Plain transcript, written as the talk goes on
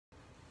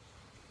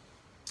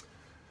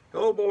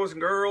Hello, boys and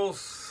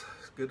girls.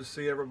 It's good to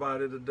see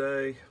everybody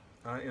today.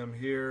 I am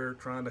here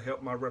trying to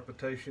help my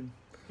reputation.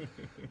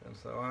 And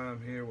so I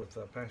am here with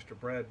Pastor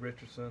Brad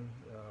Richardson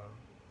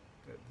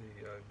at the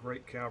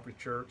great Calvary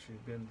Church. He's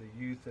been the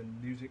youth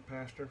and music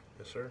pastor.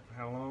 Yes, sir.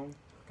 How long?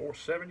 For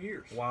 7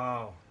 years.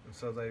 Wow. And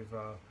so they've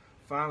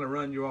finally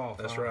run you off.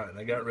 That's huh? right.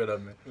 They got rid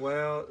of me.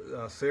 Well,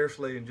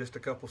 seriously, in just a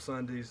couple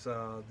Sundays,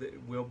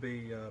 we'll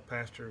be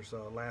pastor's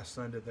last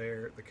Sunday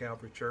there at the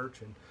Calvary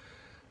Church. And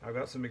I've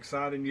got some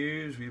exciting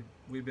news.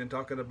 We've been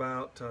talking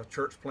about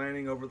church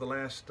planning over the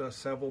last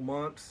several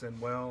months, and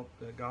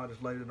God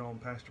has laid it on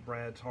Pastor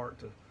Brad's heart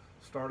to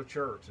start a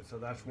church, and so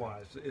that's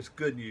why it's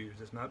good news.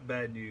 It's not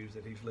bad news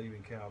that he's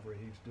leaving Calvary.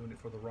 He's doing it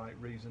for the right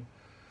reason.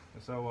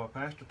 And so,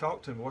 Pastor,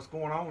 talk to me. What's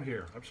going on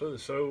here? Absolutely.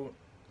 So,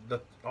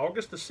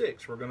 August the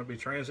 6th, we're going to be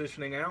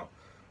transitioning out,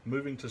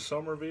 moving to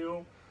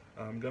Somerville.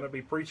 I'm going to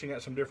be preaching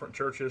at some different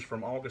churches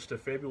from August to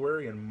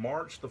February, and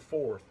March the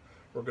 4th.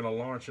 We're going to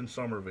launch in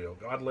Somerville.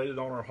 God laid it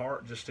on our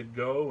heart just to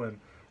go, and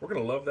we're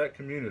going to love that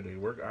community.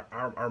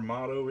 Our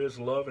motto is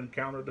love,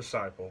 encounter,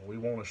 disciple. We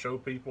want to show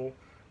people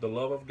the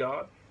love of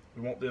God.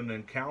 We want them to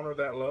encounter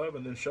that love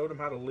and then show them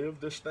how to live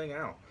this thing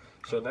out.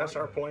 So that's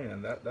our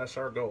plan. That's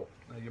our goal.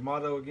 Now, your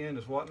motto again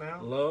is what now?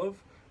 Love,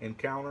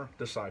 encounter,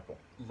 disciple.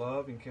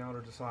 Love,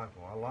 encounter,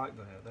 disciple. I like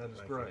that. That is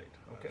Thank great.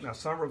 you. Okay. Now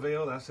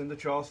Somerville, that's in the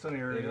Charleston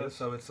area,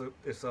 so it's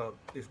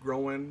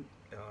growing.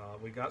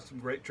 We got some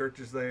great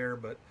churches there,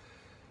 but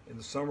in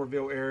the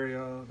Somerville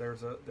area,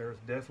 there's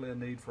definitely a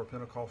need for a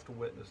Pentecostal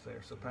witness there.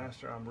 So,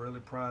 Pastor, I'm really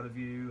proud of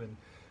you, and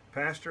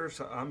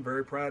pastors, I'm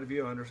very proud of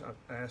you. I've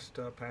asked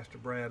Pastor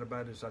Brad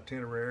about his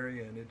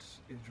itinerary, and it's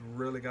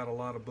really got a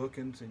lot of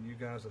bookings, and you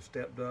guys have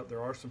stepped up.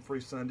 There are some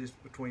free Sundays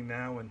between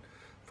now and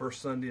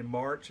first Sunday in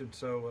March, and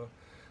so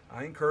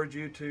I encourage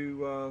you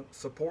to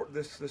support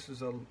this. This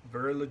is a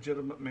very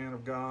legitimate man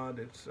of God.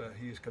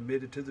 He is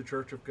committed to the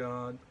Church of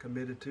God,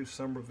 committed to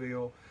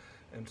Somerville.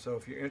 And so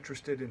if you're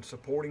interested in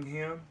supporting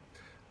him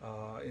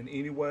in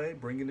any way,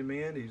 bringing him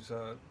in, he's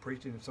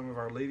preaching in some of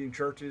our leading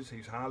churches.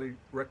 He's highly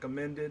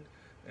recommended,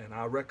 and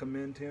I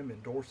recommend him,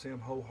 endorse him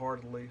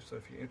wholeheartedly. So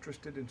if you're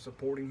interested in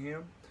supporting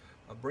him,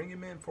 bring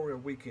him in for a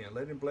weekend.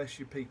 Let him bless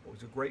you people.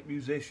 He's a great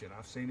musician.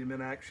 I've seen him in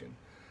action.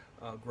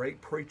 Great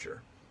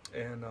preacher.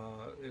 And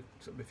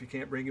if you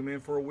can't bring him in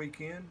for a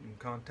weekend, you can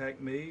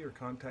contact me or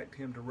contact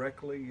him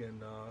directly,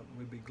 and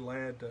we'd be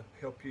glad to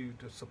help you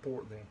to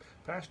support them.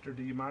 Pastor,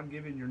 do you mind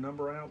giving your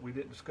number out? We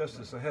didn't discuss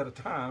this ahead of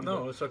time.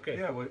 No, it's okay.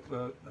 Yeah,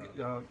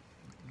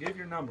 give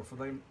your number for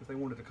them if they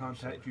wanted to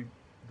contact you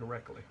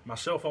directly. My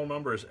cell phone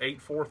number is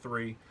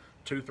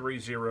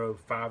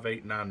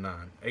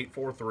 843-230-5899.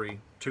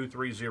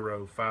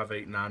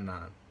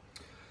 843-230-5899.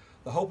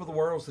 The hope of the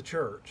world is the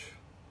church,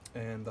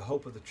 and the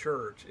hope of the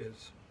church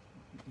is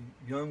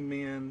young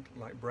men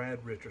like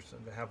Brad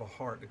Richardson to have a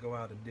heart to go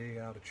out and dig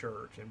out a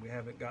church. And we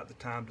haven't got the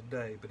time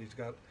today, but he's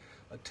got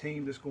a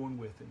team that's going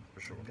with him.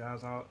 For sure. And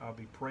guys, I'll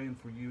be praying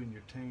for you and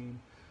your team.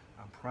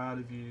 I'm proud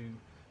of you,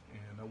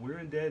 and we're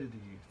indebted to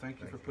you.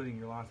 Thank you for putting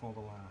your life on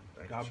the line.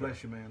 God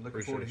bless you, man.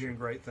 Looking forward to hearing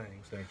great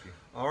things. Thank you.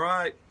 All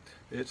right,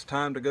 it's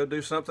time to go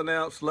do something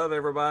else. Love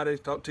everybody.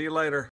 Talk to you later.